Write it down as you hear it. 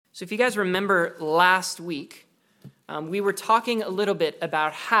So if you guys remember last week, we were talking a little bit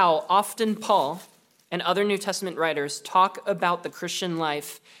about how often Paul and other New Testament writers talk about the Christian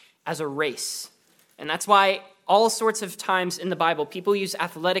life as a race. And that's why all sorts of times in the Bible, people use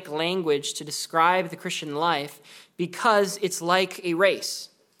athletic language to describe the Christian life because it's like a race.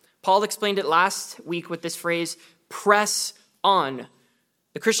 Paul explained it last week with this phrase, press on.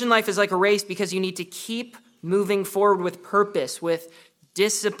 The Christian life is like a race because you need to keep moving forward with purpose, with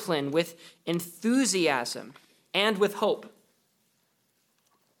discipline, with enthusiasm, and with hope.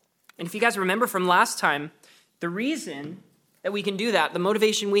 And if you guys remember from last time, the reason that we can do that, the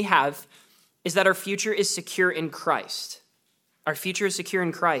motivation we have, is that our future is secure in Christ. Our future is secure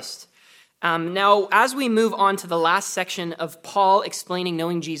in Christ. Now, as we move on to the last section of Paul explaining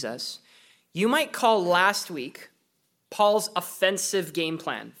knowing Jesus, you might call last week Paul's offensive game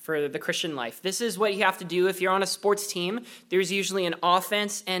plan for the Christian life. This is what you have to do if you're on a sports team. There's usually an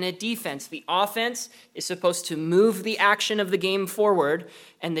offense and a defense. The offense is supposed to move the action of the game forward,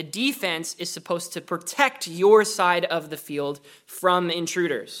 and the defense is supposed to protect your side of the field from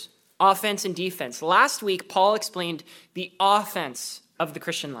intruders. Offense and defense. Last week, Paul explained the offense of the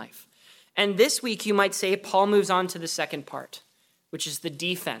Christian life. And this week, you might say, Paul moves on to the second part, which is the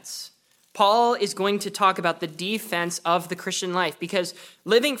defense. Paul is going to talk about the defense of the Christian life because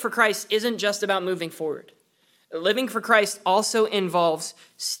living for Christ isn't just about moving forward. Living for Christ also involves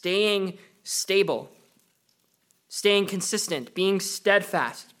staying stable, staying consistent, being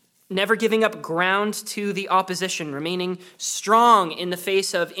steadfast, never giving up ground to the opposition, remaining strong in the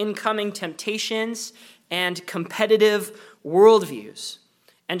face of incoming temptations and competitive worldviews.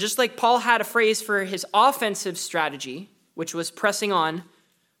 And just like Paul had a phrase for his offensive strategy, which was pressing on,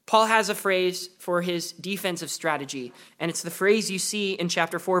 Paul has a phrase for his defensive strategy, and it's the phrase you see in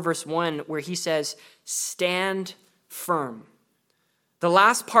chapter 4, verse 1, where he says, stand firm. The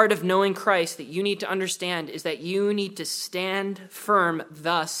last part of knowing Christ that you need to understand is that you need to stand firm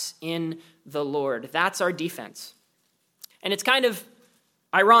thus in the Lord. That's our defense. And it's kind of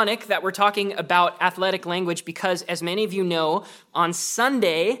ironic that we're talking about athletic language because, as many of you know, on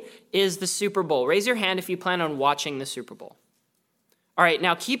Sunday is the Super Bowl. Raise your hand if you plan on watching the Super Bowl. All right,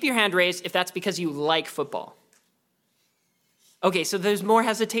 now keep your hand raised if that's because you like football. Okay, so there's more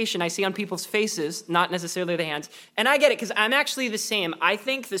hesitation I see on people's faces, not necessarily the hands. And I get it, because I'm actually the same. I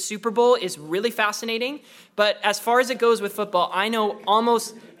think the Super Bowl is really fascinating, but as far as it goes with football, I know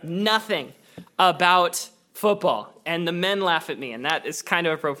almost nothing about football. And the men laugh at me, and that is kind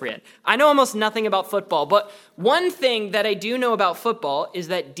of appropriate. I know almost nothing about football, but one thing that I do know about football is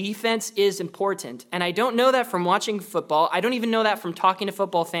that defense is important. And I don't know that from watching football. I don't even know that from talking to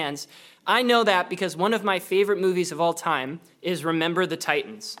football fans. I know that because one of my favorite movies of all time is Remember the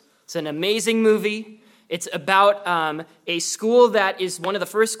Titans. It's an amazing movie. It's about a school that is one of the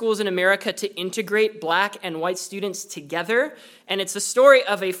first schools in America to integrate black and white students together. And it's the story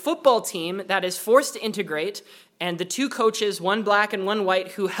of a football team that is forced to integrate, and the two coaches, one black and one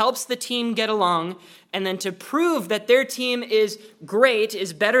white, who helps the team get along, and then to prove that their team is great,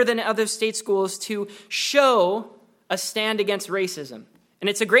 is better than other state schools, to show a stand against racism. And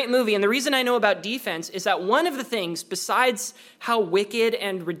it's a great movie, and the reason I know about defense is that one of the things, besides how wicked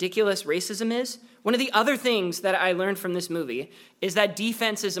and ridiculous racism is, one of the other things that I learned from this movie is that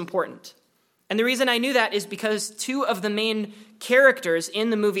defense is important. And the reason I knew that is because two of the main characters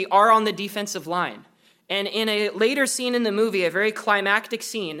in the movie are on the defensive line. And in a later scene in the movie, a very climactic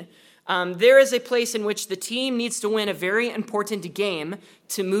scene, there is a place in which the team needs to win a very important game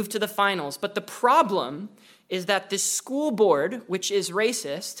to move to the finals. But the problem is that the school board, which is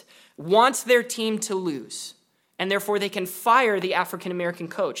racist, wants their team to lose. And therefore they can fire the African-American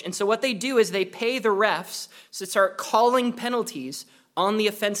coach. And so what they do is they pay the refs to start calling penalties on the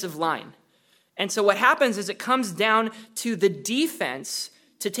offensive line. And so what happens is it comes down to the defense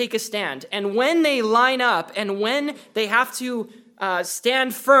to take a stand. And when they line up and when they have to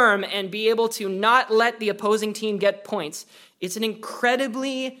stand firm and be able to not let the opposing team get points, it's an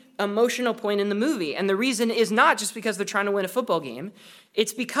incredibly emotional point in the movie. And the reason is not just because they're trying to win a football game.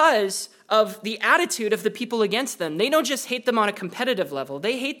 It's because of the attitude of the people against them. They don't just hate them on a competitive level.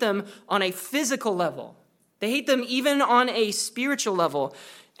 They hate them on a physical level. They hate them even on a spiritual level.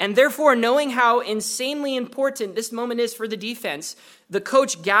 And therefore, knowing how insanely important this moment is for the defense, the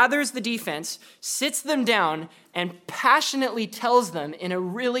coach gathers the defense, sits them down, and passionately tells them in a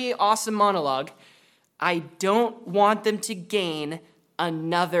really awesome monologue, I don't want them to gain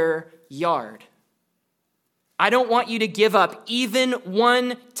another yard. I don't want you to give up even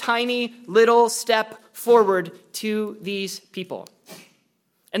one tiny little step forward to these people.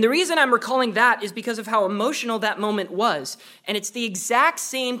 And the reason I'm recalling that is because of how emotional that moment was. And it's the exact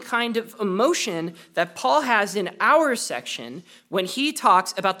same kind of emotion that Paul has in our section when he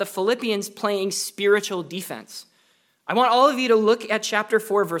talks about the Philippians playing spiritual defense. I want all of you to look at chapter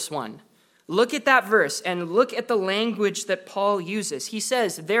 4, verse 1. Look at that verse and look at the language that Paul uses. He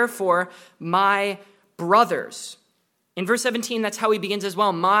says, therefore, my brothers. In verse 17, that's how he begins as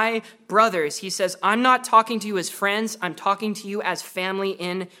well. My brothers. He says, I'm not talking to you as friends. I'm talking to you as family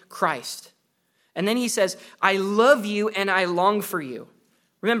in Christ. And then he says, I love you and I long for you.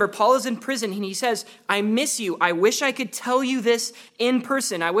 Remember, Paul is in prison and he says, I miss you. I wish I could tell you this in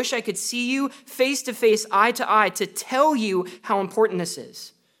person. I wish I could see you face to face, eye to eye, to tell you how important this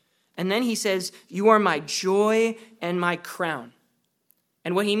is. And then he says, you are my joy and my crown.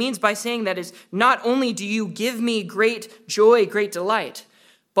 And what he means by saying that is, not only do you give me great joy, great delight,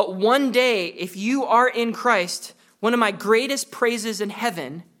 but one day, if you are in Christ, one of my greatest praises in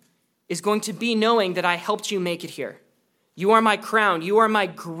heaven is going to be knowing that I helped you make it here. You are my crown. You are my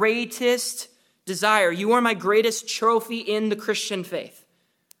greatest desire. You are my greatest trophy in the Christian faith.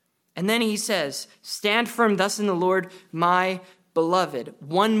 And then he says, stand firm thus in the Lord, my beloved.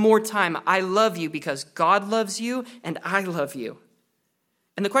 One more time, I love you because God loves you and I love you.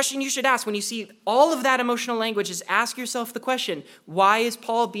 And the question you should ask when you see all of that emotional language is ask yourself the question, why is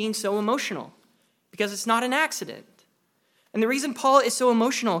Paul being so emotional? Because it's not an accident. And the reason Paul is so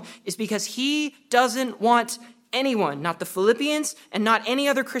emotional is because he doesn't want anyone, not the Philippians and not any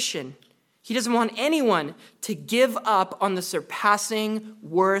other Christian. He doesn't want anyone to give up on the surpassing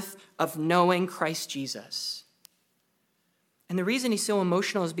worth of knowing Christ Jesus. And the reason he's so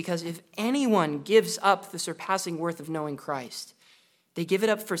emotional is because if anyone gives up the surpassing worth of knowing Christ, they give it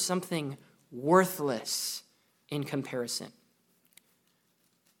up for something worthless in comparison.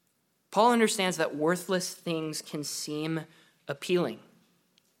 Paul understands that worthless things can seem appealing.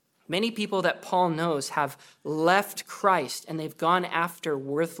 Many people that Paul knows have left Christ and they've gone after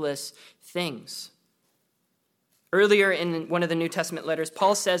worthless things. Earlier in one of the New Testament letters,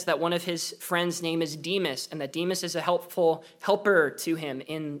 Paul says that one of his friends' name is Demas and that Demas is a helper to him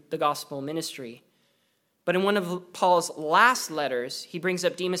in the gospel ministry. But in one of Paul's last letters, he brings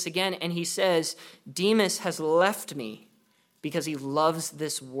up Demas again and he says, Demas has left me because he loves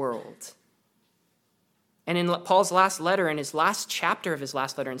this world. And in Paul's last letter, in his last chapter of his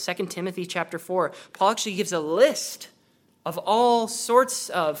last letter, in 2 Timothy chapter 4, Paul actually gives a list of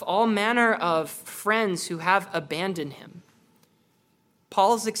all manner of friends who have abandoned him.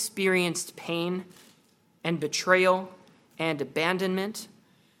 Paul's experienced pain and betrayal and abandonment,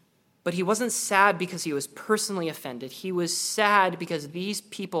 but he wasn't sad because he was personally offended. He was sad because these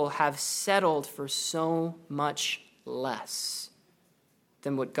people have settled for so much less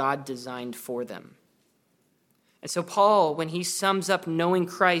than what God designed for them. And so Paul, when he sums up knowing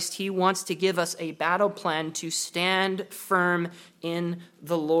Christ, he wants to give us a battle plan to stand firm in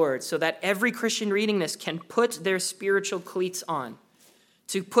the Lord so that every Christian reading this can put their spiritual cleats on,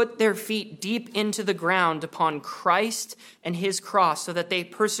 to put their feet deep into the ground upon Christ and his cross so that they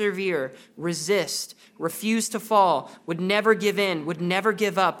persevere, resist, refuse to fall, would never give in, would never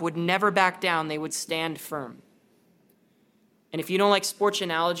give up, would never back down. They would stand firm. And if you don't like sports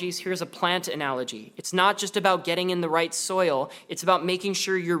analogies, here's a plant analogy. It's not just about getting in the right soil. It's about making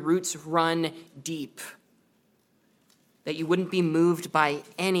sure your roots run deep, that you wouldn't be moved by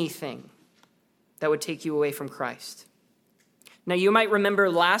anything that would take you away from Christ. Now, you might remember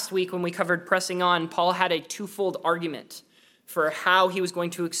last week when we covered pressing on, Paul had a twofold argument for how he was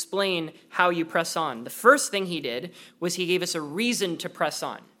going to explain how you press on. The first thing he did was he gave us a reason to press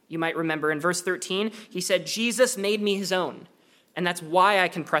on. You might remember in verse 13, he said, Jesus made me his own, and that's why I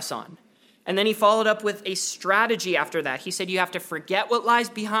can press on. And then he followed up with a strategy after that. He said you have to forget what lies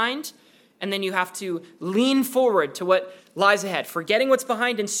behind, and then you have to lean forward to what lies ahead, forgetting what's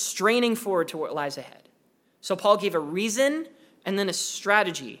behind and straining forward to what lies ahead. So Paul gave a reason and then a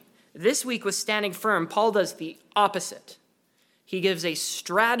strategy. This week with standing firm, Paul does the opposite. He gives a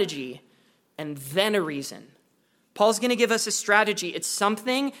strategy and then a reason. Paul's going to give us a strategy. It's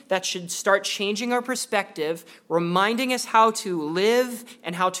something that should start changing our perspective, reminding us how to live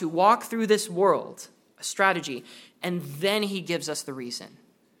and how to walk through this world, a strategy. And then he gives us the reason.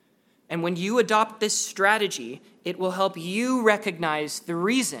 And when you adopt this strategy, it will help you recognize the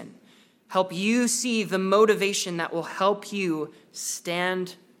reason, help you see the motivation that will help you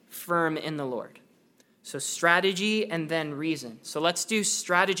stand firm in the Lord. So strategy and then reason. So let's do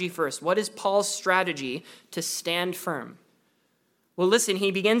strategy first. What is Paul's strategy to stand firm? Well, listen,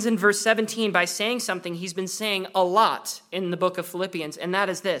 he begins in verse 17 by saying something he's been saying a lot in the book of Philippians, and that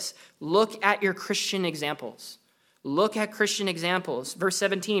is this: look at your Christian examples. Look at Christian examples. Verse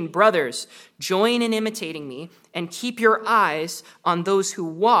 17, brothers, join in imitating me and keep your eyes on those who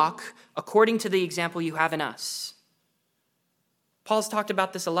walk according to the example you have in us. Paul's talked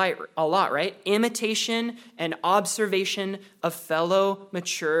about this a lot, right? Imitation and observation of fellow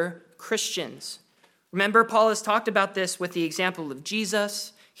mature Christians. Remember, Paul has talked about this with the example of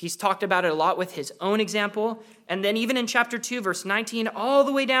Jesus. He's talked about it a lot with his own example. And then even in chapter 2, verse 19, all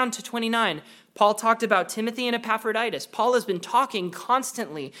the way down to 29, Paul talked about Timothy and Epaphroditus. Paul has been talking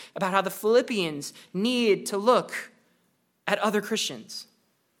constantly about how the Philippians need to look at other Christians.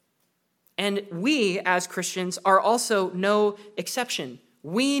 And we, as Christians, are also no exception.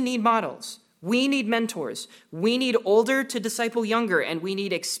 We need models. We need mentors. We need older to disciple younger, and we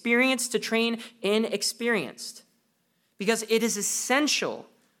need experienced to train inexperienced. Because it is essential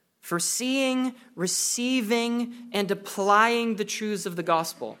for seeing, receiving, and applying the truths of the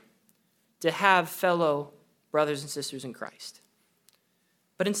gospel to have fellow brothers and sisters in Christ.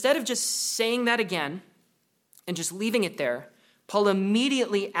 But instead of just saying that again and just leaving it there, Paul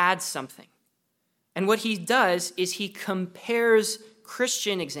immediately adds something. And what he does is he compares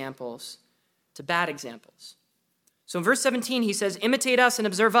Christian examples to bad examples. So in verse 17, he says, imitate us and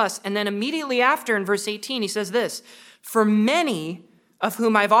observe us. And then immediately after, in verse 18, he says this, for many of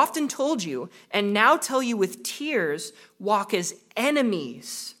whom I've often told you, and now tell you with tears, walk as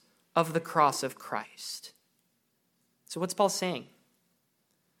enemies of the cross of Christ. So what's Paul saying?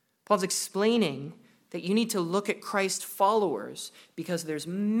 Paul's explaining that you need to look at Christ followers because there's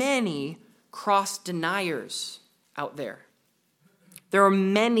many cross deniers out there. There are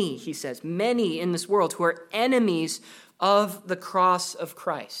many, he says, many in this world who are enemies of the cross of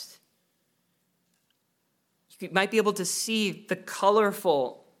Christ. You might be able to see the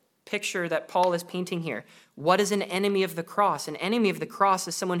colorful picture that Paul is painting here. What is an enemy of the cross? An enemy of the cross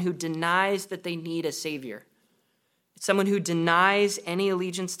is someone who denies that they need a savior. It's someone who denies any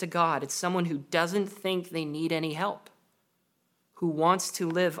allegiance to God. It's someone who doesn't think they need any help, who wants to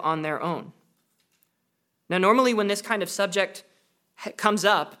live on their own. Now, normally when this kind of subject comes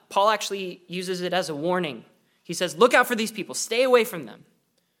up, Paul actually uses it as a warning. He says, look out for these people, stay away from them.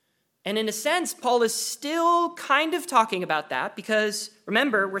 And in a sense, Paul is still kind of talking about that because,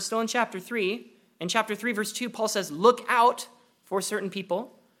 remember, we're still in chapter 3. In chapter 3, verse 2, Paul says, look out for certain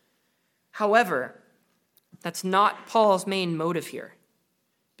people. However, that's not Paul's main motive here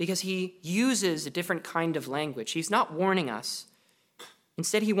because he uses a different kind of language. He's not warning us.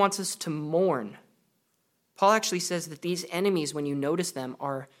 Instead, he wants us to mourn. Paul actually says that these enemies, when you notice them,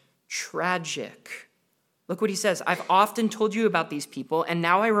 are tragic. Look what he says. I've often told you about these people, and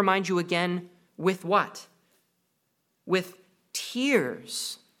now I remind you again with what? With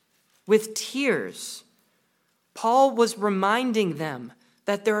tears. With tears. Paul was reminding them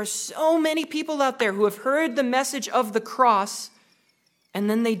that there are so many people out there who have heard the message of the cross, and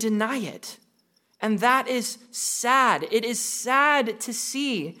then they deny it. And that is sad. It is sad to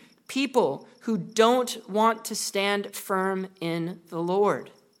see people who don't want to stand firm in the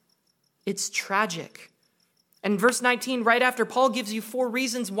Lord. It's tragic. And verse 19, right after, Paul gives you 4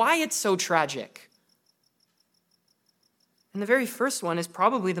 reasons why it's so tragic. And the very first one is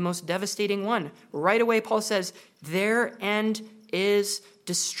probably the most devastating one. Right away, Paul says, their end is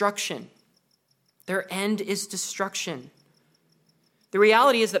destruction. Their end is destruction. The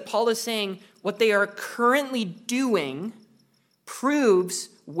reality is that Paul is saying what they are currently doing proves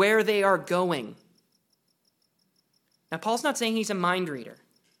where they are going. Now, Paul's not saying he's a mind reader,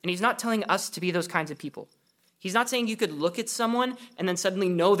 and he's not telling us to be those kinds of people. He's not saying you could look at someone and then suddenly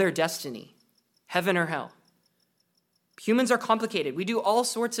know their destiny, heaven or hell. Humans are complicated. We do all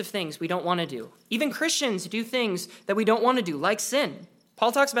sorts of things we don't want to do. Even Christians do things that we don't want to do, like sin.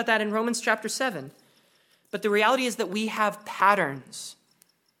 Paul talks about that in Romans chapter 7. But the reality is that we have patterns.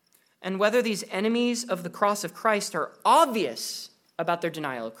 And whether these enemies of the cross of Christ are obvious about their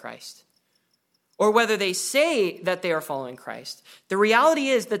denial of Christ, or whether they say that they are following Christ, the reality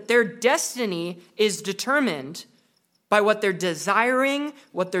is that their destiny is determined by what they're desiring,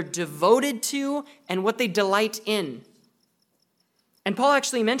 what they're devoted to, and what they delight in. And Paul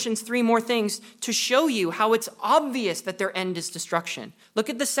actually mentions 3 more things to show you how it's obvious that their end is destruction. Look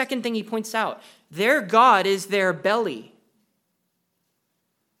at the second thing he points out. Their God is their belly,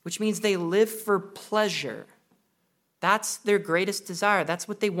 which means they live for pleasure. That's their greatest desire. That's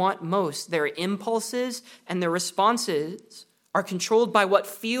what they want most. Their impulses and their responses are controlled by what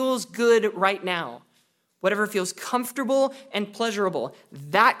feels good right now. Whatever feels comfortable and pleasurable,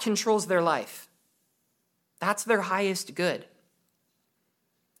 that controls their life. That's their highest good.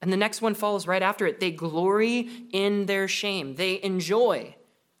 And the next one follows right after it. They glory in their shame. They enjoy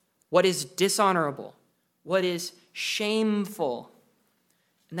what is dishonorable, what is shameful.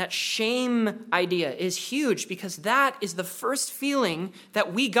 And that shame idea is huge because that is the first feeling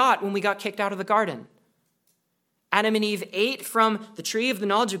that we got when we got kicked out of the garden. Adam and Eve ate from the tree of the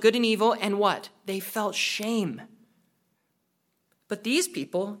knowledge of good and evil, and what? They felt shame. But these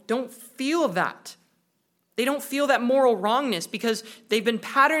people don't feel that. They don't feel that moral wrongness because they've been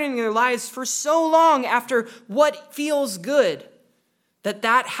patterning their lives for so long after what feels good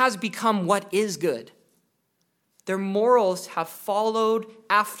that has become what is good. Their morals have followed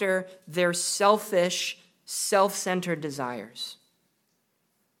after their selfish, self-centered desires.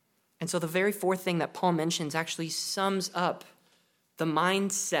 And so the very fourth thing that Paul mentions actually sums up the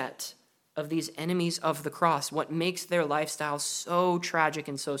mindset of these enemies of the cross, what makes their lifestyle so tragic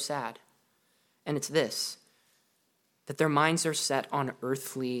and so sad. And it's this, that their minds are set on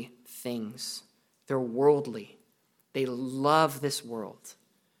earthly things. They're worldly. They love this world.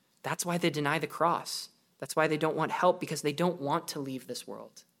 That's why they deny the cross. That's why they don't want help, because they don't want to leave this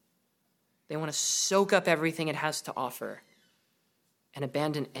world. They want to soak up everything it has to offer and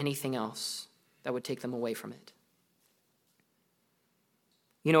abandon anything else that would take them away from it.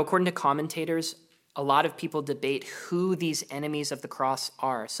 You know, according to commentators, a lot of people debate who these enemies of the cross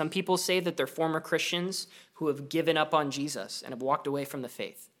are. Some people say that they're former Christians who have given up on Jesus and have walked away from the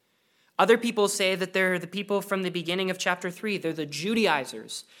faith. Other people say that they're the people from the beginning of chapter 3. They're the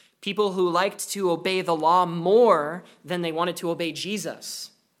Judaizers, people who liked to obey the law more than they wanted to obey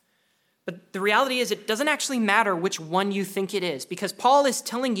Jesus. But the reality is it doesn't actually matter which one you think it is, because Paul is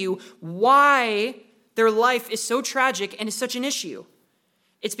telling you why their life is so tragic and is such an issue.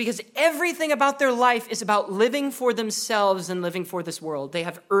 It's because everything about their life is about living for themselves and living for this world. They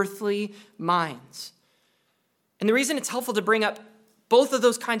have earthly minds. And the reason it's helpful to bring up both of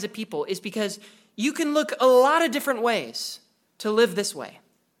those kinds of people is because you can look a lot of different ways to live this way.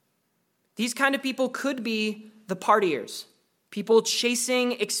 These kind of people could be the partiers, people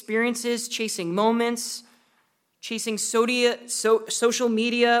chasing experiences, chasing moments, chasing social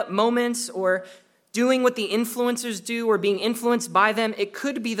media moments, or doing what the influencers do or being influenced by them. It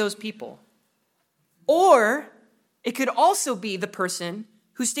could be those people. Or it could also be the person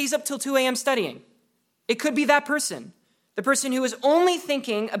who stays up till 2 a.m. studying. It could be that person. The person who is only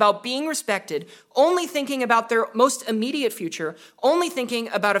thinking about being respected, only thinking about their most immediate future, only thinking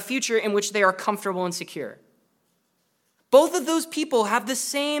about a future in which they are comfortable and secure. Both of those people have the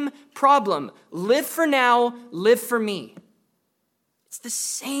same problem. Live for now, live for me. It's the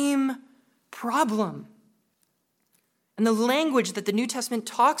same problem. And the language that the New Testament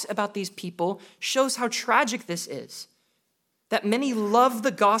talks about these people shows how tragic this is. That many love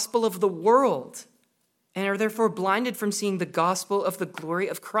the gospel of the world and are therefore blinded from seeing the gospel of the glory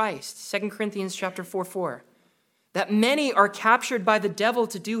of Christ. 2 Corinthians chapter 4:4. That many are captured by the devil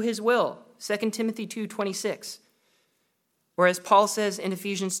to do his will. 2 Timothy 2:26. Whereas Paul says in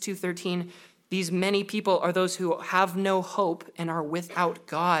Ephesians 2:13, these many people are those who have no hope and are without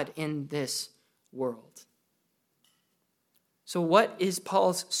God in this world. So what is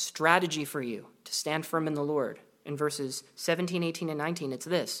Paul's strategy for you to stand firm in the Lord? In verses 17, 18, and 19, it's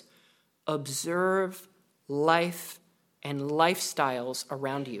this: observe life and lifestyles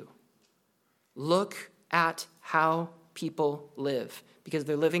around you. Look at how people live, because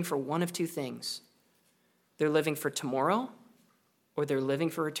they're living for one of two things. They're living for tomorrow, or they're living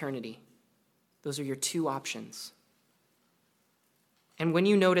for eternity. Those are your two options. And when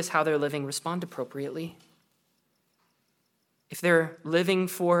you notice how they're living, respond appropriately. If they're living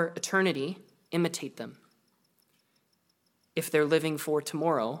for eternity, imitate them. If they're living for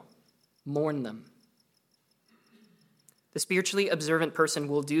tomorrow, mourn them. The spiritually observant person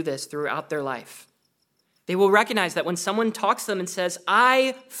will do this throughout their life. They will recognize that when someone talks to them and says,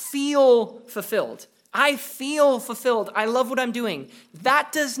 I feel fulfilled, I feel fulfilled, I love what I'm doing,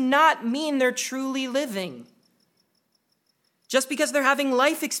 that does not mean they're truly living. Just because they're having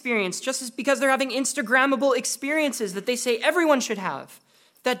life experience, just as because they're having Instagrammable experiences that they say everyone should have,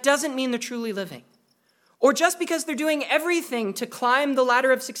 that doesn't mean they're truly living. Or just because they're doing everything to climb the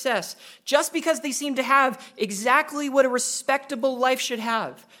ladder of success, just because they seem to have exactly what a respectable life should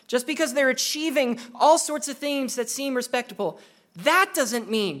have, just because they're achieving all sorts of things that seem respectable, that doesn't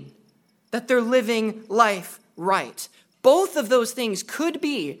mean that they're living life right. Both of those things could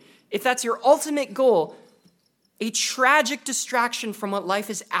be, if that's your ultimate goal, a tragic distraction from what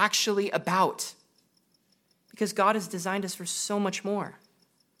life is actually about. Because God has designed us for so much more.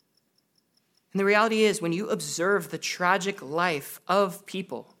 And the reality is, when you observe the tragic life of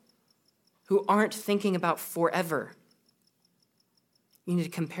people who aren't thinking about forever, you need to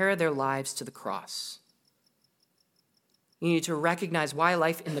compare their lives to the cross. You need to recognize why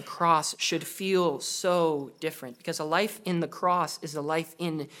life in the cross should feel so different. Because a life in the cross is a life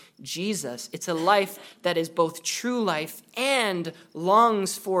in Jesus. It's a life that is both true life and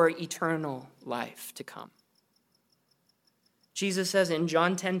longs for eternal life to come. Jesus says in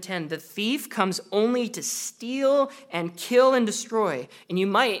John 10:10, the thief comes only to steal and kill and destroy. And you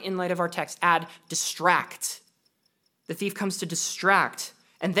might, in light of our text, add distract. The thief comes to distract.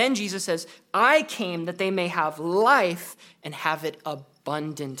 And then Jesus says, I came that they may have life and have it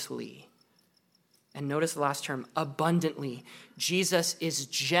abundantly. And notice the last term, abundantly. Jesus is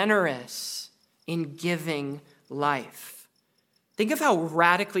generous in giving life. Think of how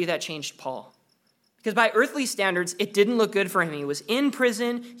radically that changed Paul. Because by earthly standards, it didn't look good for him. He was in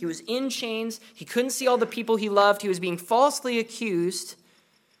prison. He was in chains. He couldn't see all the people he loved. He was being falsely accused.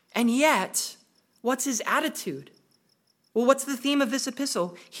 And yet, what's his attitude? Well, what's the theme of this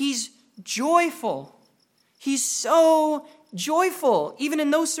epistle? He's joyful. He's so joyful, even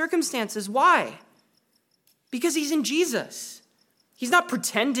in those circumstances. Why? Because he's in Jesus. He's not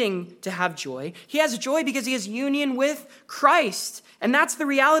pretending to have joy. He has joy because he has union with Christ. And that's the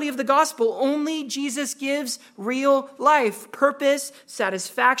reality of the gospel. Only Jesus gives real life, purpose,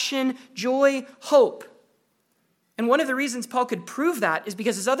 satisfaction, joy, hope. And one of the reasons Paul could prove that is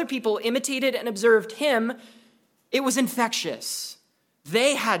because as other people imitated and observed him, it was infectious.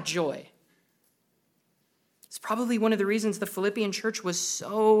 They had joy. It's probably one of the reasons the Philippian church was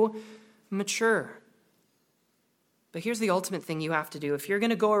so mature. But here's the ultimate thing you have to do. If you're going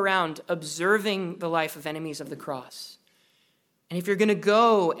to go around observing the life of enemies of the cross, and if you're going to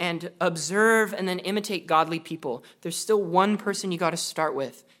go and observe and then imitate godly people, there's still one person you got to start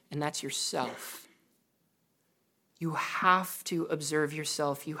with, and that's yourself. You have to observe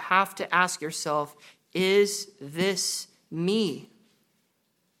yourself. You have to ask yourself, is this me?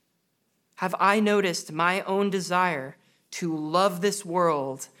 Have I noticed my own desire to love this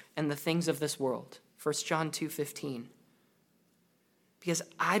world and the things of this world? 1 John 2:15. Because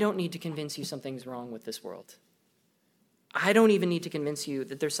I don't need to convince you something's wrong with this world. I don't even need to convince you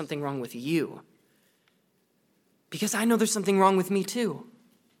that there's something wrong with you. Because I know there's something wrong with me too.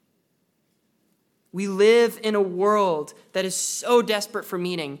 We live in a world that is so desperate for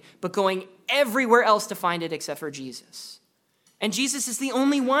meaning, but going everywhere else to find it except for Jesus. And Jesus is the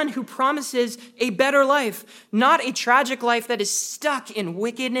only one who promises a better life, not a tragic life that is stuck in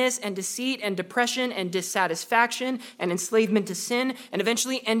wickedness and deceit and depression and dissatisfaction and enslavement to sin and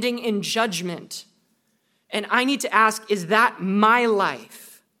eventually ending in judgment. And I need to ask, is that my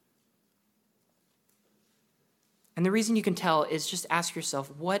life? And the reason you can tell is just ask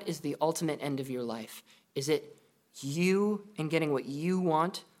yourself, what is the ultimate end of your life? Is it you and getting what you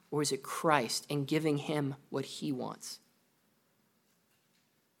want, or is it Christ and giving him what he wants?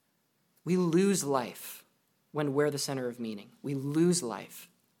 We lose life when we're the center of meaning. We lose life.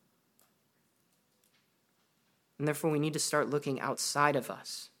 And therefore, we need to start looking outside of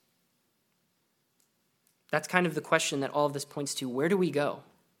us. That's kind of the question that all of this points to. Where do we go?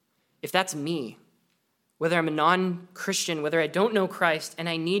 If that's me, whether I'm a non-Christian, whether I don't know Christ and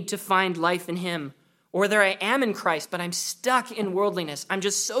I need to find life in him, or whether I am in Christ, but I'm stuck in worldliness. I'm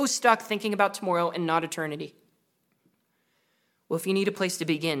just so stuck thinking about tomorrow and not eternity. Well, if you need a place to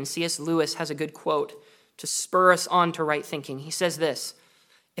begin, C.S. Lewis has a good quote to spur us on to right thinking. He says this,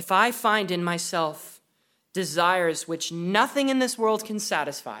 if I find in myself desires which nothing in this world can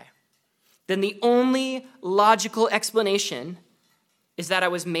satisfy, then the only logical explanation is that I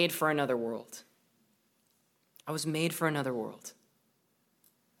was made for another world. I was made for another world.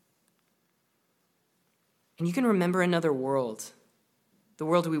 And you can remember another world, the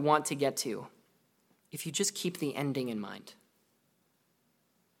world we want to get to, if you just keep the ending in mind.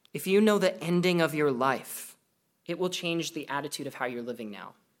 If you know the ending of your life, it will change the attitude of how you're living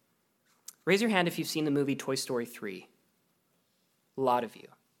now. Raise your hand if you've seen the movie Toy Story 3. A lot of you.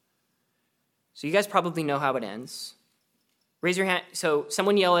 So you guys probably know how it ends. Raise your hand. So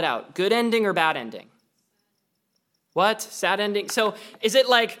someone yell it out. Good ending or bad ending? What? Sad ending? So is it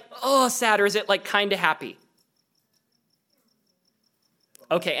like, oh, sad, or is it like kind of happy?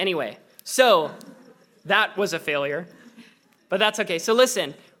 Okay, anyway. So that was a failure. But that's okay. So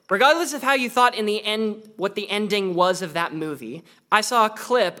listen. Regardless of how you thought in the end, what the ending was of that movie, I saw a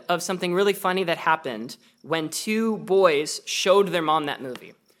clip of something really funny that happened when two boys showed their mom that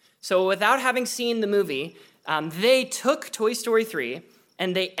movie. So without having seen the movie, they took Toy Story 3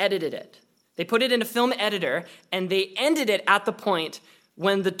 and they edited it. They put it in a film editor and they ended it at the point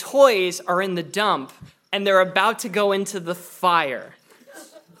when the toys are in the dump and they're about to go into the fire.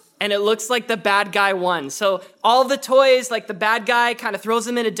 And it looks like the bad guy won. So all the toys, like the bad guy kind of throws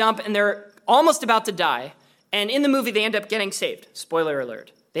them in a dump and they're almost about to die. And in the movie, they end up getting saved. Spoiler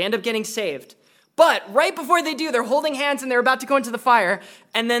alert. They end up getting saved. But right before they do, they're holding hands and they're about to go into the fire.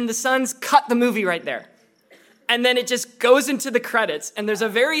 And then the sons cut the movie right there. And then it just goes into the credits. And there's a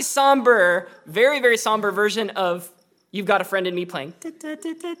very somber, very, very somber version of You've Got a Friend in Me playing. Da, da,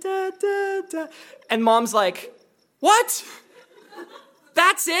 da, da, da, da, da. And mom's like, what?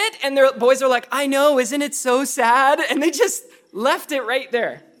 That's it? And their boys are like, I know, isn't it so sad? And they just left it right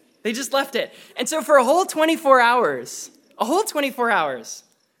there. They just left it. And so for a whole 24 hours,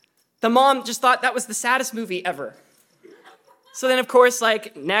 the mom just thought that was the saddest movie ever. So then, of course,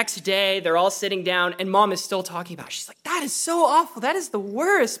 like next day, they're all sitting down and mom is still talking about it. She's like, that is so awful. That is the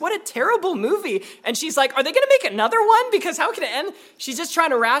worst. What a terrible movie. And she's like, are they going to make another one? Because how can it end? She's just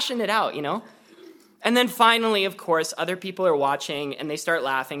trying to ration it out, you know? And then finally, of course, other people are watching and they start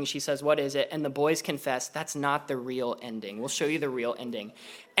laughing. She says, what is it? And the boys confess, that's not the real ending. We'll show you the real ending.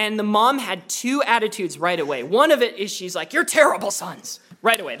 And the mom had two attitudes right away. One of it is she's like, you're terrible sons.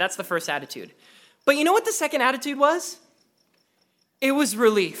 Right away. That's the first attitude. But you know what the second attitude was? It was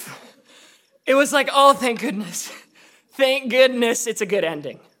relief. It was like, oh, thank goodness. Thank goodness it's a good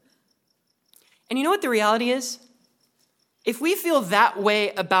ending. And you know what the reality is? If we feel that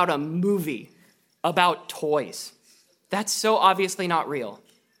way about a movie, about toys, that's so obviously not real.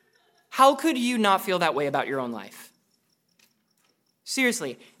 How could you not feel that way about your own life?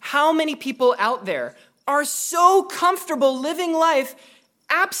 Seriously, how many people out there are so comfortable living life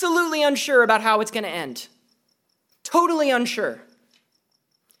absolutely unsure about how it's going to end? Totally unsure.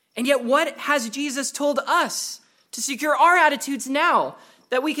 And yet what has Jesus told us to secure our attitudes now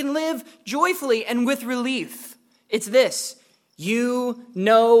that we can live joyfully and with relief? It's this: you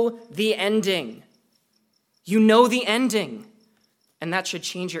know the ending. You know the ending. And that should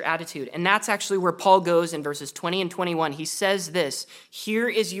change your attitude. And that's actually where Paul goes in verses 20 and 21. He says this: here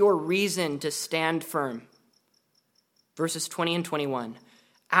is your reason to stand firm. Verses 20 and 21.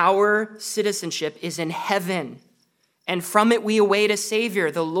 Our citizenship is in heaven, and from it we await a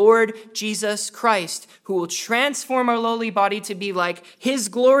Savior, the Lord Jesus Christ, who will transform our lowly body to be like his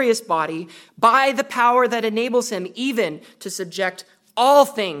glorious body by the power that enables him even to subject all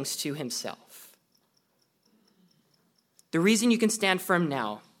things to himself. The reason you can stand firm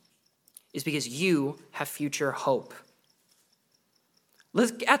now is because you have future hope.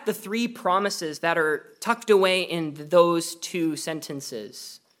 Look at the three promises that are tucked away in those two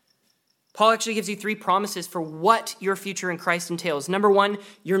sentences. Paul actually gives you three promises for what your future in Christ entails. Number one,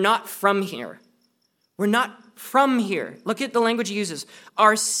 you're not from here. We're not from here. Look at the language he uses.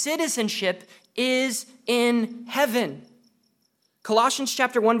 Our citizenship is in heaven. Colossians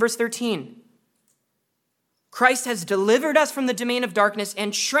chapter 1, verse 13. Christ has delivered us from the domain of darkness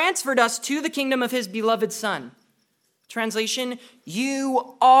and transferred us to the kingdom of his beloved Son. Translation,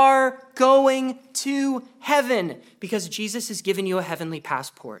 you are going to heaven because Jesus has given you a heavenly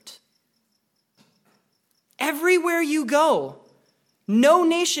passport. Everywhere you go, no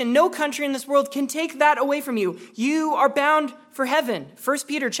nation, no country in this world can take that away from you. You are bound for heaven. 1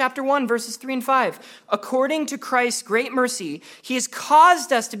 Peter chapter 1, verses 3 and 5. According to Christ's great mercy, he has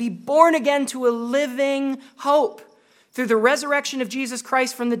caused us to be born again to a living hope through the resurrection of Jesus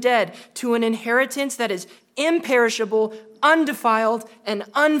Christ from the dead, to an inheritance that is imperishable, undefiled, and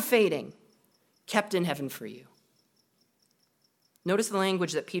unfading, kept in heaven for you. Notice the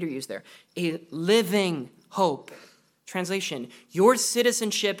language that Peter used there. A living hope. Translation, your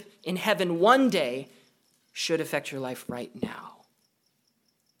citizenship in heaven one day should affect your life right now.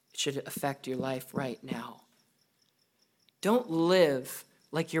 It should affect your life right now. Don't live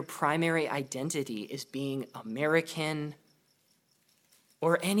like your primary identity is being American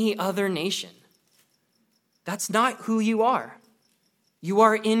or any other nation. That's not who you are. You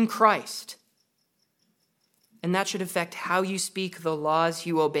are in Christ. And that should affect how you speak, the laws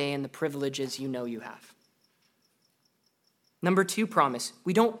you obey, and the privileges you know you have. Number two promise,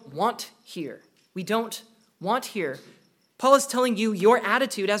 we don't want here. We don't want here. Paul is telling you your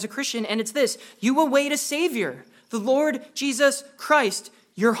attitude as a Christian, and it's this: you await a Savior, the Lord Jesus Christ.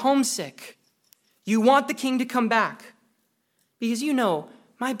 You're homesick. You want the King to come back because you know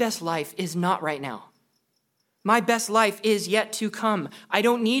my best life is not right now. My best life is yet to come. I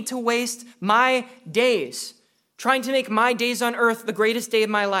don't need to waste my days trying to make my days on earth the greatest day of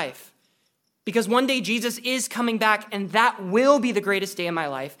my life. Because one day Jesus is coming back, and that will be the greatest day of my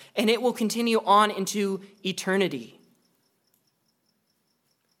life, and it will continue on into eternity.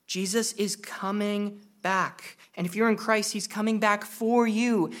 Jesus is coming back. And if you're in Christ, he's coming back for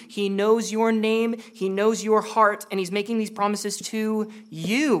you. He knows your name, he knows your heart, and he's making these promises to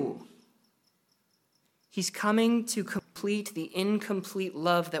you. He's coming to complete the incomplete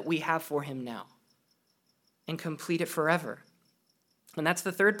love that we have for him now. and complete it forever. And that's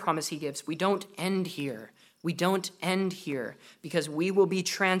the third promise he gives. We don't end here. We don't end here because we will be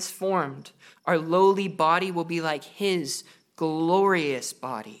transformed. Our lowly body will be like his glorious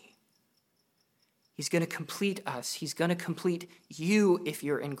body. He's going to complete us. He's going to complete you if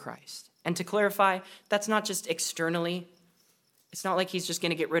you're in Christ. And to clarify, that's not just externally. It's not like he's just going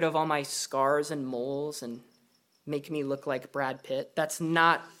to get rid of all my scars and moles and make me look like Brad Pitt. That's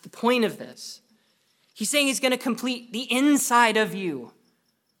not the point of this. He's saying he's going to complete the inside of you.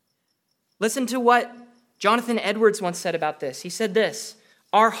 Listen to what Jonathan Edwards once said about this. He said this,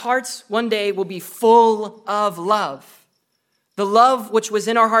 our hearts one day will be full of love. The love which was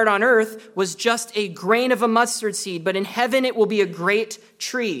in our heart on earth was just a grain of a mustard seed, but in heaven it will be a great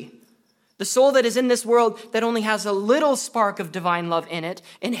tree. The soul that is in this world that only has a little spark of divine love in it,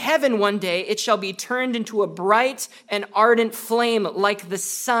 in heaven one day it shall be turned into a bright and ardent flame like the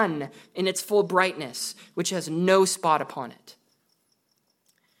sun in its full brightness, which has no spot upon it.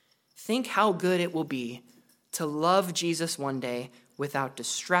 Think how good it will be to love Jesus one day without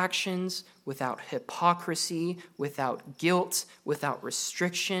distractions, without hypocrisy, without guilt, without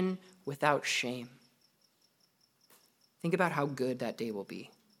restriction, without shame. Think about how good that day will be,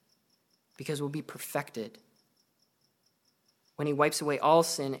 because we'll be perfected when he wipes away all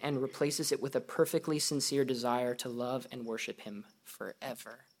sin and replaces it with a perfectly sincere desire to love and worship him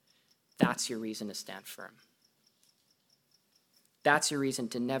forever. That's your reason to stand firm. That's your reason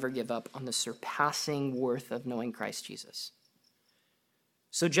to never give up on the surpassing worth of knowing Christ Jesus.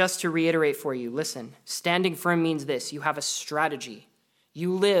 So just to reiterate for you, listen, standing firm means this. You have a strategy.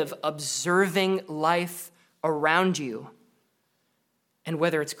 You live observing life around you. And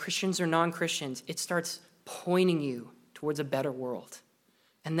whether it's Christians or non-Christians, it starts pointing you towards a better world.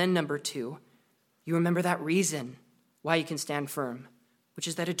 And then number two, you remember that reason why you can stand firm, which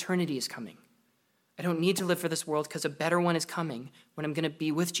is that eternity is coming. I don't need to live for this world because a better one is coming when I'm going to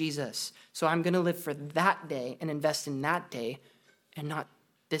be with Jesus. So I'm going to live for that day and invest in that day and not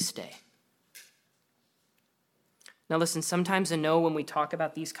this day. Now listen, sometimes I know when we talk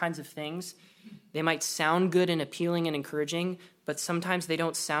about these kinds of things, they might sound good and appealing and encouraging, but sometimes they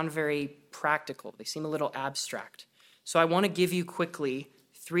don't sound very practical. They seem a little abstract. So I want to give you quickly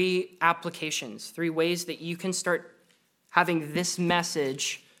 3 applications, 3 ways that you can start having this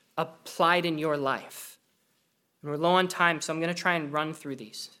message applied in your life. And we're low on time, so I'm going to try and run through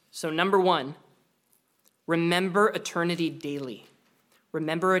these. So number 1, remember eternity daily.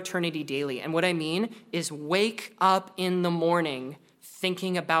 Remember eternity daily. And what I mean is wake up in the morning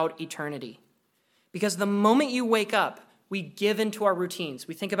thinking about eternity. Because the moment you wake up, we give into our routines.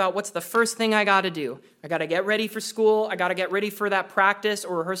 We think about what's the first thing I got to do. I got to get ready for school. I got to get ready for that practice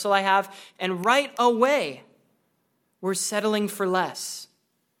or rehearsal I have. And right away, we're settling for less.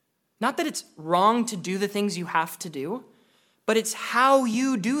 Not that it's wrong to do the things you have to do, but it's how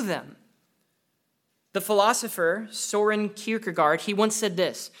you do them. The philosopher Soren Kierkegaard, he once said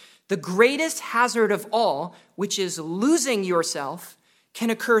this, the greatest hazard of all, which is losing yourself, can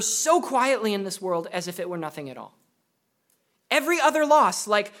occur so quietly in this world as if it were nothing at all. Every other loss,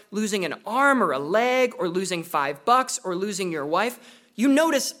 like losing an arm or a leg or losing $5 or losing your wife, you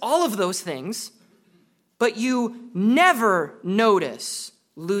notice all of those things, but you never notice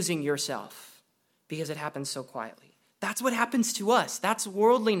losing yourself because it happens so quietly. That's what happens to us. That's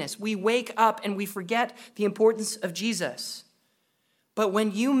worldliness. We wake up and we forget the importance of Jesus. But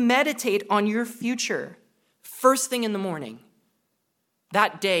when you meditate on your future, first thing in the morning,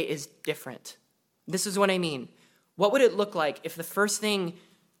 that day is different. This is what I mean. What would it look like if the first thing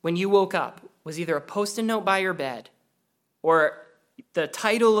when you woke up was either a Post-it note by your bed or the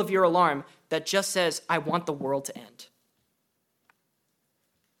title of your alarm that just says, I want the world to end?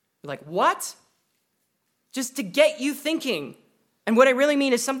 You're like, what? Just to get you thinking. And what I really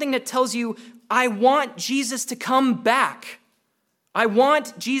mean is something that tells you, I want Jesus to come back. I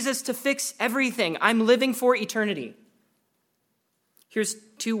want Jesus to fix everything. I'm living for eternity. Here's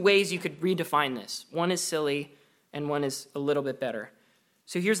 2 ways you could redefine this. One is silly, and one is a little bit better.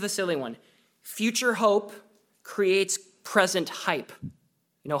 So here's the silly one. Future hope creates present hype.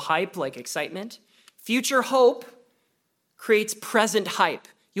 You know, hype, like excitement. Future hope creates present hype.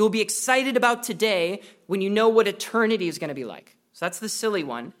 You'll be excited about today when you know what eternity is going to be like. So that's the silly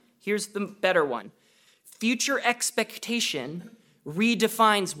one. Here's the better one. Future expectation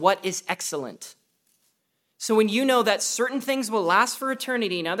redefines what is excellent. So when you know that certain things will last for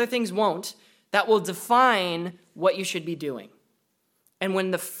eternity and other things won't, that will define what you should be doing. And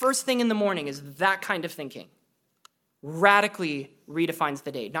when the first thing in the morning is that kind of thinking, radically redefines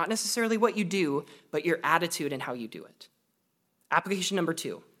the day. Not necessarily what you do, but your attitude and how you do it. Application number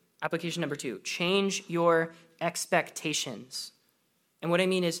 2. Application number 2, change your expectations. And what I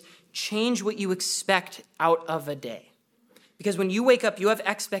mean is change what you expect out of a day. Because when you wake up, you have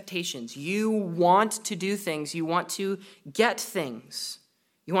expectations. You want to do things. You want to get things.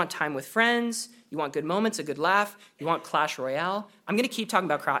 You want time with friends. You want good moments, a good laugh. You want Clash Royale. I'm going to keep talking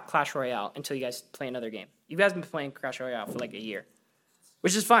about Clash Royale until you guys play another game. You guys have been playing Clash Royale for like a year,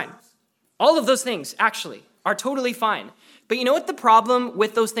 which is fine. All of those things, actually, are totally fine. But you know what the problem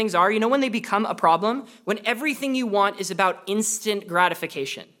with those things are? You know when they become a problem? When everything you want is about instant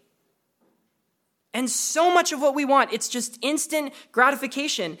gratification. And so much of what we want, it's just instant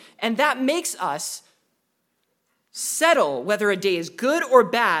gratification. And that makes us settle whether a day is good or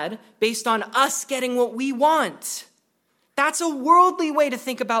bad based on us getting what we want. That's a worldly way to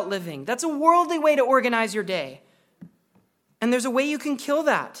think about living. That's a worldly way to organize your day. And there's a way you can kill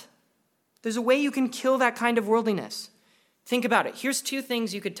that. There's a way you can kill that kind of worldliness. Think about it. Here's 2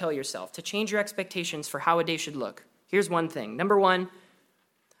 things you could tell yourself to change your expectations for how a day should look. Here's one thing. Number 1,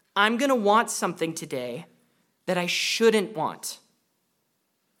 I'm going to want something today that I shouldn't want,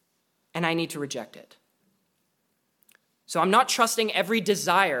 and I need to reject it. So I'm not trusting every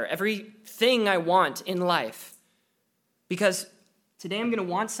desire, everything I want in life, because today I'm going to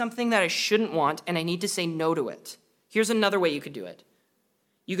want something that I shouldn't want, and I need to say no to it. Here's another way you could do it.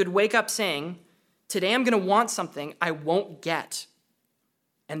 You could wake up saying, today I'm going to want something I won't get,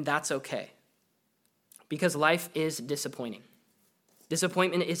 and that's okay, because life is disappointing.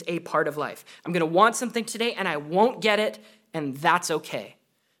 Disappointment is a part of life. I'm going to want something today and I won't get it, and that's okay.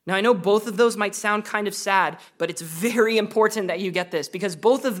 Now, I know both of those might sound kind of sad, but it's very important that you get this because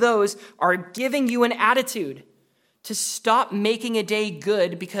both of those are giving you an attitude to stop making a day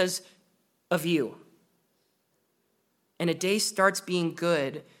good because of you. And a day starts being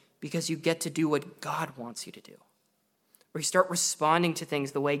good because you get to do what God wants you to do. Or you start responding to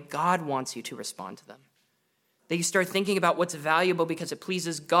things the way God wants you to respond to them. That you start thinking about what's valuable because it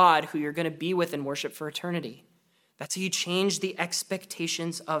pleases God, who you're going to be with in worship for eternity. That's how you change the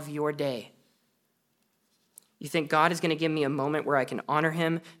expectations of your day. You think God is going to give me a moment where I can honor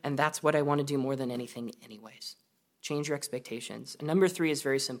him, and that's what I want to do more than anything anyways. Change your expectations. And number 3 is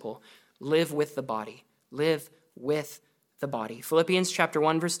very simple. Live with the body. Live with the body. Philippians chapter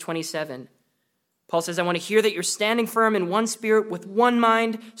 1, verse 27. Paul says, I want to hear that you're standing firm in one spirit with one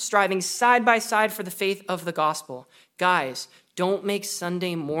mind, striving side by side for the faith of the gospel. Guys, don't make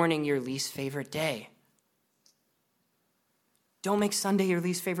Sunday morning your least favorite day. Don't make Sunday your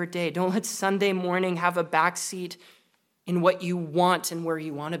least favorite day. Don't let Sunday morning have a backseat in what you want and where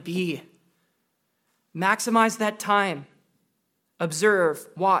you want to be. Maximize that time. Observe,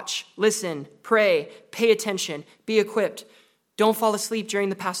 watch, listen, pray, pay attention, be equipped. Don't fall asleep during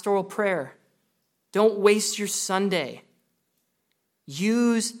the pastoral prayer. Don't waste your Sunday.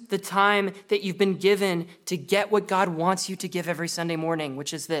 Use the time that you've been given to get what God wants you to give every Sunday morning,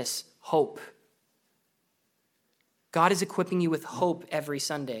 which is this, hope. God is equipping you with hope every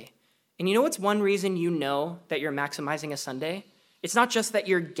Sunday. And you know what's one reason you know that you're maximizing a Sunday? It's not just that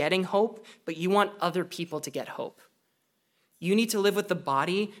you're getting hope, but you want other people to get hope. You need to live with the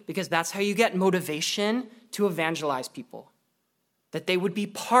body because that's how you get motivation to evangelize people, that they would be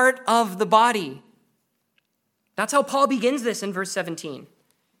part of the body. That's how Paul begins this in verse 17.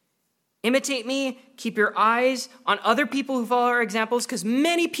 Imitate me, keep your eyes on other people who follow our examples, because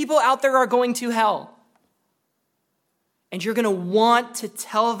many people out there are going to hell. And you're going to want to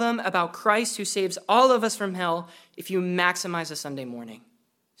tell them about Christ who saves all of us from hell if you maximize a Sunday morning.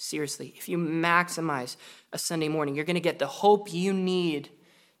 Seriously, if you maximize a Sunday morning, you're going to get the hope you need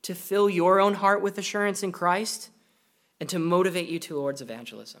to fill your own heart with assurance in Christ and to motivate you towards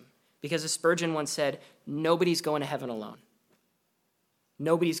evangelism. Because as Spurgeon once said, nobody's going to heaven alone.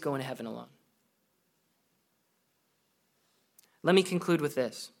 Nobody's going to heaven alone. Let me conclude with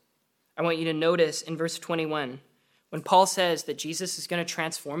this. I want you to notice in verse 21, when Paul says that Jesus is going to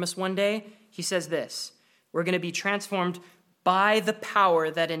transform us one day, he says this, we're going to be transformed by the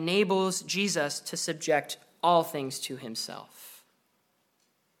power that enables Jesus to subject all things to himself.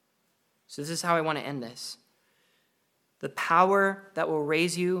 So this is how I want to end this. The power that will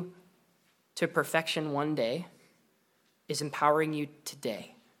raise you to perfection one day is empowering you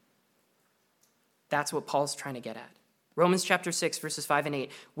today. That's what Paul's trying to get at. Romans chapter 6, verses 5 and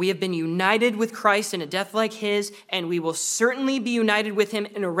 8. We have been united with Christ in a death like his, and we will certainly be united with him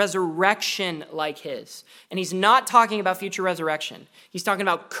in a resurrection like his. And he's not talking about future resurrection. He's talking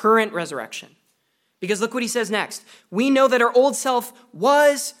about current resurrection. Because look what he says next. We know that our old self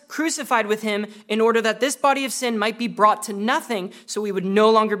was crucified with him in order that this body of sin might be brought to nothing, so we would no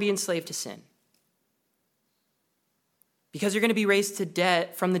longer be enslaved to sin. Because you're going to be raised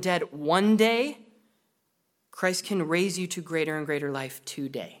from the dead one day, Christ can raise you to greater and greater life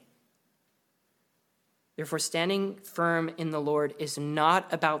today. Therefore, standing firm in the Lord is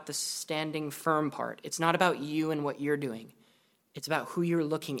not about the standing firm part. It's not about you and what you're doing. It's about who you're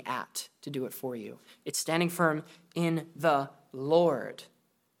looking at to do it for you. It's standing firm in the Lord.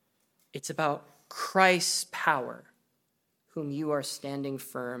 It's about Christ's power, whom you are standing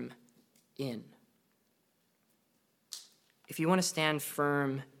firm in. If you want to stand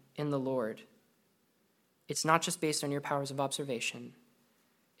firm in the Lord, it's not just based on your powers of observation.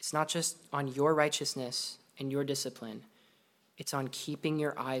 It's not just on your righteousness and your discipline. It's on keeping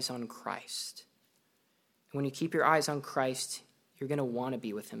your eyes on Christ. And when you keep your eyes on Christ, you're going to want to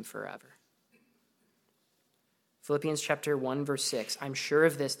be with him forever. Philippians chapter 1, verse 6, I'm sure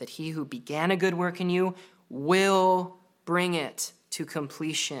of this, that he who began a good work in you will bring it to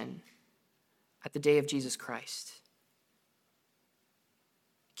completion at the day of Jesus Christ.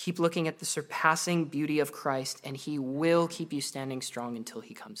 Keep looking at the surpassing beauty of Christ, and he will keep you standing strong until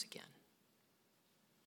he comes again.